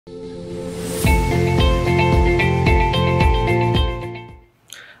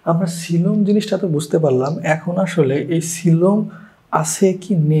আমরা সিলোম জিনিসটা তো বুঝতে পারলাম, এখন আসলে এই সিলোম আছে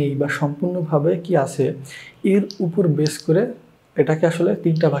কি নেই বা সম্পূর্ণভাবে কি আছে এর উপর বেস করে এটাকে আসলে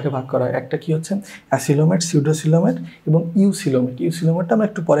তিনটা ভাগে ভাগ করা হয়। একটা কি হচ্ছে অ্যাসিলোমেট, সিউডোসিলোমেট এবং ইউসিলোমেট। ইউসিলোমেটটা আমরা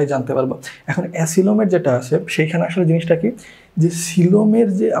একটু পরে জানতে পারবো। এখন অ্যাসিলোমেট যেটা আছে সেইখানে আসলে জিনিসটা কি, যে সিলোমের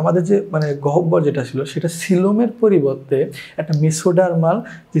যে আমাদের যে মানে গহ্বর যেটা ছিল সেটা সিলোমের পরিবর্তে একটা মেসোডার্মাল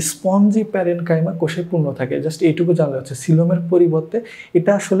যে স্পঞ্জি প্যারেনকাইমা কোষে পূর্ণ থাকে। জাস্ট এইটুকু জানলে হচ্ছে সিলোমের পরিবর্তে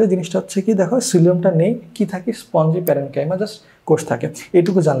এটা আসলে জিনিসটা হচ্ছে কি, দেখো সিলোমটা নেই, কি থাকে স্পঞ্জি প্যারেনকাইমা জাস্ট কোষ থাকে,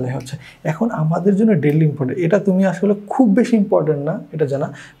 এইটুকু জানলে হচ্ছে। এখন আমাদের জন্য ডেডলি ইম্পর্টেন্ট, এটা তুমি আসলে খুব বেশি ইম্পর্টেন্ট না এটা জানা,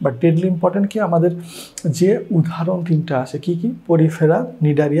 বাট ডেডলি ইম্পর্টেন্ট কি আমাদের যে উদাহরণ তিনটা আছে কি কি, পরিফেরা,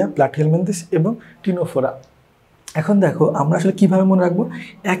 নিডারিয়া, প্লাটিহেলমিনথেস এবং টিনোফোরা। এখন দেখো আমরা আসলে কীভাবে মনে রাখবো,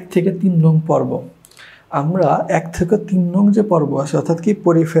 1 থেকে 3 নং পর্ব, আমরা 1 থেকে 3 নং যে পর্ব আছে অর্থাৎ কি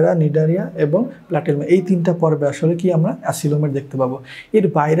পরিফেরা, নিডারিয়া এবং প্লাটিহেলমিন, এই তিনটা পর্বে আসলে কি আমরা অ্যাসিলোমেট দেখতে পাবো। এর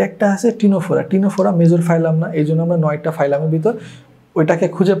বাইরে একটা আছে টিনোফোরা। টিনোফোরা মেজর ফাইলাম না, এই জন্য আমরা 9টা ফাইলামের ভিতর ওইটাকে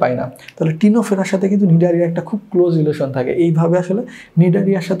খুঁজে পাই না। তাহলে টিনোফেরার সাথে কিন্তু নিডারিয়া একটা খুব ক্লোজ রিলেশন থাকে, এইভাবে আসলে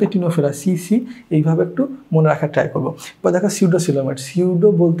নিডারিয়ার সাথে টিনোফেরা সিসি এইভাবে একটু মনে রাখার ট্রাই করবো। এবার দেখো সিউডোসিলোমেট, সিউডো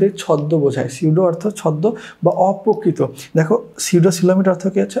বলতে ছদ্ম বোঝায়, সিউডো অর্থ ছদ্ম বা অপ্রকৃত। দেখো সিউডোসিলোমেট অর্থ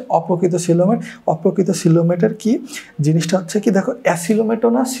কি হচ্ছে অপ্রকৃত সিলোমেট। অপ্রকৃত সিলোমেটের কি জিনিসটা হচ্ছে কি, দেখো অ্যাসিলোমেটও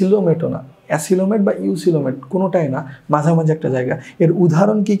না সিলোমেটও না, অ্যাসিলোমেট বা ইউসিলোমেট কোনোটাই না, মাঝামাঝি একটা জায়গা। এর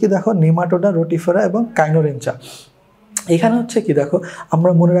উদাহরণ কি কি দেখো, নেমাটোডা, রোটিফেরা এবং কাইনোরেঞ্চা। এখানে হচ্ছে কি দেখো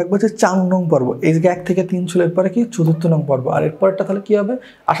আমরা মনে রাখবো যে 4 নং পর্ব, এই যে 1 থেকে 3 ছিল, এরপরে কি 4র্থ নং পর্ব, আর এরপরটা তাহলে কি হবে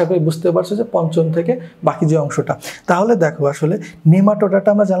আশা করি বুঝতে পারছো যে 5ম থেকে বাকি যে অংশটা। তাহলে দেখো আসলে নেমাটোডাটা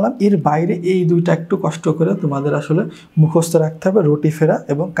আমরা জানলাম, এর বাইরে এই দুইটা একটু কষ্ট করে তোমাদের আসলে মুখস্থ রাখতে হবে, রোটিফেরা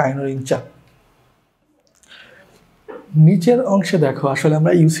এবং কাইনোরেঞ্চা। নিচের অংশে দেখো আসলে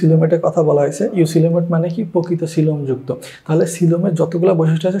আমরা ইউসিলোমেটের কথা বলা হয়েছে। ইউসিলোমেট মানে কি প্রকৃত সিলোমযুক্ত, তাহলে সিলোমের যতগুলো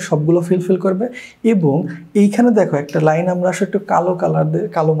বৈশিষ্ট্য আছে সবগুলো ফিল করবে। এবং এইখানে দেখো একটা লাইন আমরা আসলে একটু কালো কালার দিয়ে,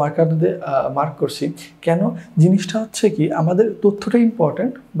 কালো মার্কার দিয়ে মার্ক করছি। কেন, জিনিসটা হচ্ছে কি আমাদের তথ্যটা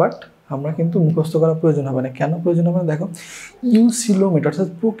ইম্পর্টেন্ট, বাট আমরা কিন্তু মুখস্থ করার প্রয়োজন হবে না। কেন প্রয়োজন হবে না, দেখো ইউসিলোমেট অর্থাৎ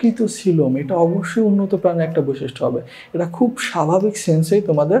প্রকৃত সিলোম এটা অবশ্যই উন্নত প্রাণীর একটা বৈশিষ্ট্য হবে, এটা খুব স্বাভাবিক সেন্সেই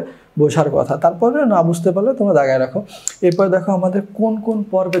তোমাদের বোঝার কথা। তারপরে না বুঝতে পারলে তোমরা দাগায় রাখো। এরপর দেখো আমাদের কোন কোন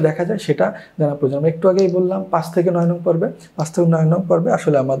পর্বে দেখা যায় সেটা জানা প্রয়োজন। আমি একটু আগেই বললাম 5 থেকে 9 নং পর্বে, 5 থেকে 9 নং পর্বে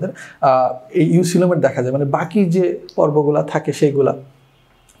আসলে আমাদের এই ইউসিলোমেট দেখা যায়, মানে বাকি যে পর্বগুলা থাকে সেইগুলা,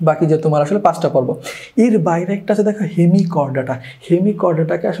 বাকি যে তোমার আসলে 5টা পর্ব। এর বাইরে একটা আছে দেখো হেমিকর্ডাটা।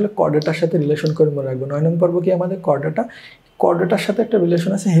 হেমিকর্ডাটাকে আসলে কর্ডাটার সাথে রিলেশন করে মনে রাখবো। 9 নং পর্ব কি আমাদের কর্ডাটা, কর্ডাটার সাথে একটা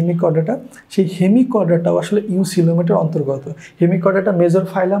রিলেশন আছে হেমিকর্ডাটা। সেই হেমিকর্ডাটাও আসলে ইউসিলোমেটের অন্তর্গত। হেমিকর্ডাটা মেজর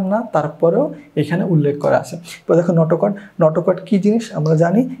ফাইলাম না, তারপরেও এখানে উল্লেখ করা আছে। তো দেখো নটোকর্ড, নটোকর্ড কি জিনিস আমরা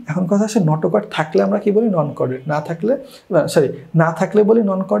জানি। এখন কথা আছে নটোকর্ড থাকলে আমরা কি বলি নন কর্ডেড, না থাকলে না থাকলে বলি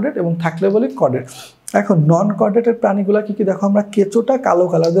নন কর্ডেড এবং থাকলে বলি কর্ডেড। এখন নন কর্ডেটের প্রাণীগুলো কি কি দেখো, আমরা কেঁচোটা কালো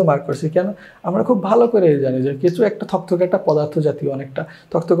কালার দিয়ে মার্ক করছি। কেন, আমরা খুব ভালো করে জানি যে কেঁচো একটা থকথকে একটা পদার্থ জাতীয়, অনেকটা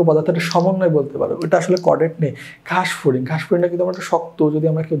থকথকে পদার্থের সমন্বয় বলতে পারো, ওটা আসলে কর্ডেট নেই। ঘাস ফড়িং, ঘাস ফড়িংটা কিন্তু আমরা একটা শক্ত, যদি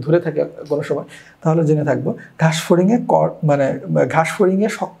আমরা কেউ ধরে থাকি কোনো সময় তাহলে জেনে থাকবো ঘাস ফড়িংয়ে মানে ঘাস ফড়িংয়ে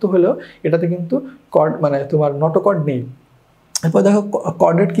শক্ত হলেও এটাতে কিন্তু মানে তোমার নটোকর্ড নেই। এরপর দেখো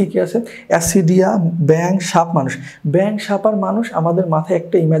কর্ডেট কী কী আছে, অ্যাসিডিয়া, ব্যাং, সাপ, মানুষ। ব্যাং, সাপ আর মানুষ আমাদের মাথায়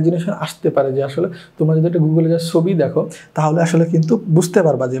একটা ইমাজিনেশন আসতে পারে যে আসলে তোমরা যদি একটা গুগলে যা ছবি দেখো তাহলে আসলে কিন্তু বুঝতে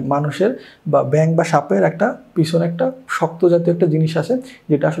পারবা যে মানুষের বা ব্যাং বা সাপের একটা পিছনে একটা শক্ত জাতীয় একটা জিনিস আছে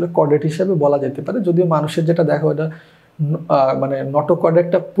যেটা আসলে কর্ডেট হিসেবে বলা যেতে পারে। যদিও মানুষের যেটা দেখো এটা মানে নটোকর্ড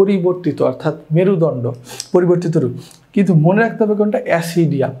একটা পরিবর্তিত অর্থাৎ মেরুদণ্ড, পরিবর্তিত রূপ। কিন্তু মনে রাখতে হবে কোনটা,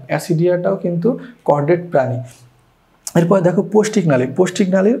 অ্যাসিডিয়া। অ্যাসিডিয়াটাও কিন্তু কর্ডেট প্রাণী। এরপর দেখো পৌষ্টিক নালী। পৌষ্টিক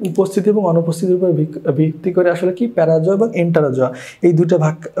নালীর উপস্থিতি এবং অনুপস্থিতির উপর ভিত্তি করে আসলে কি প্যারাজোয়া এবং এন্টারোজোয়া এই দুটো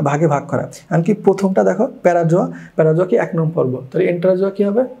ভাগে ভাগ করা। এমনকি প্রথমটা দেখো প্যারাজোয়া, প্যারাজোয়া কি 1 নং পর্ব। তাহলে এন্টারোজোয়া কি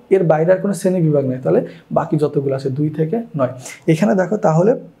হবে, এর বাইরে আর কোনো শ্রেণী বিভাগ নেই, তাহলে বাকি যতগুলো আছে 2 থেকে 9। এখানে দেখো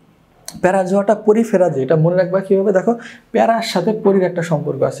তাহলে প্যারাজোয়াটা পরিফেরা, যে এটা মনে রাখবা কীভাবে, দেখো প্যারার সাথে পরির একটা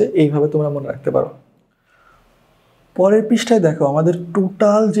সম্পর্ক আছে, এইভাবে তোমরা মনে রাখতে পারো। পরের পৃষ্ঠায় দেখো আমাদের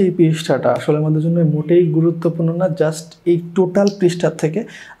টোটাল যে পৃষ্ঠাটা আসলে আমাদের জন্য মোটেই গুরুত্বপূর্ণ না, জাস্ট এই টোটাল পৃষ্ঠার থেকে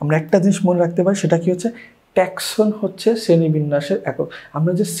আমরা একটা জিনিস মনে রাখতে পারি, সেটা কি হচ্ছে ট্যাক্সন হচ্ছে শ্রেণীবিন্যাসের একক।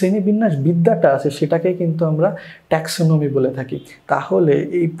 আমরা যে শ্রেণীবিন্যাস বিদ্যাটা আছে সেটাকে কিন্তু আমরা ট্যাক্সোনমি বলে থাকি। তাহলে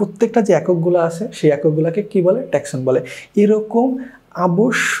এই প্রত্যেকটা যে এককগুলো আছে সেই এককগুলোকে কি বলে, ট্যাক্সন বলে। এরকম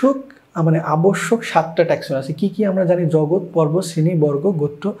আবশ্যক 7টা ট্যাক্সন আছে। কি কি আমরা জানি, জগৎ, পর্ব, শ্রেণী, বর্গ,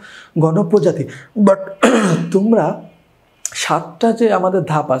 গোত্র, গণ, প্রজাতি। বাট তোমরা সাতটা যে আমাদের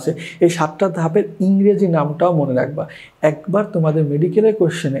ধাপ আছে এই সাতটা ধাপের ইংরেজি নামটাও মনে রাখবা। একবার তোমাদের মেডিকেলের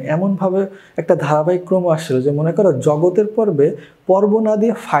কোশ্চেনে এমনভাবে একটা ধারাবাহিক ক্রম আসছিল যে মনে করো জগতের পর্বে পর্ব না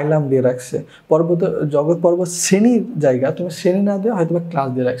দিয়ে ফাইলাম দিয়ে রাখছে, জগৎ পর্ব শ্রেণীর জায়গা তুমি শ্রেণী না দিয়ে হয়তো ক্লাস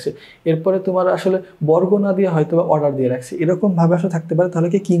দিয়ে রাখছে, এরপরে তোমার আসলে বর্গ না দিয়ে হয়তো অর্ডার দিয়ে রাখছে, এরকমভাবে আসলে থাকতে পারে। তাহলে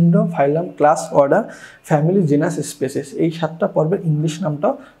কি kingdom, ফাইলাম, class, order, family, genus, species, এই সাতটা পর্বের ইংলিশ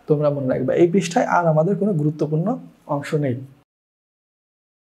নামটাও তোমরা মনে রাখবে। এই পৃষ্ঠায় আর আমাদের কোনো গুরুত্বপূর্ণ অংশ নেই।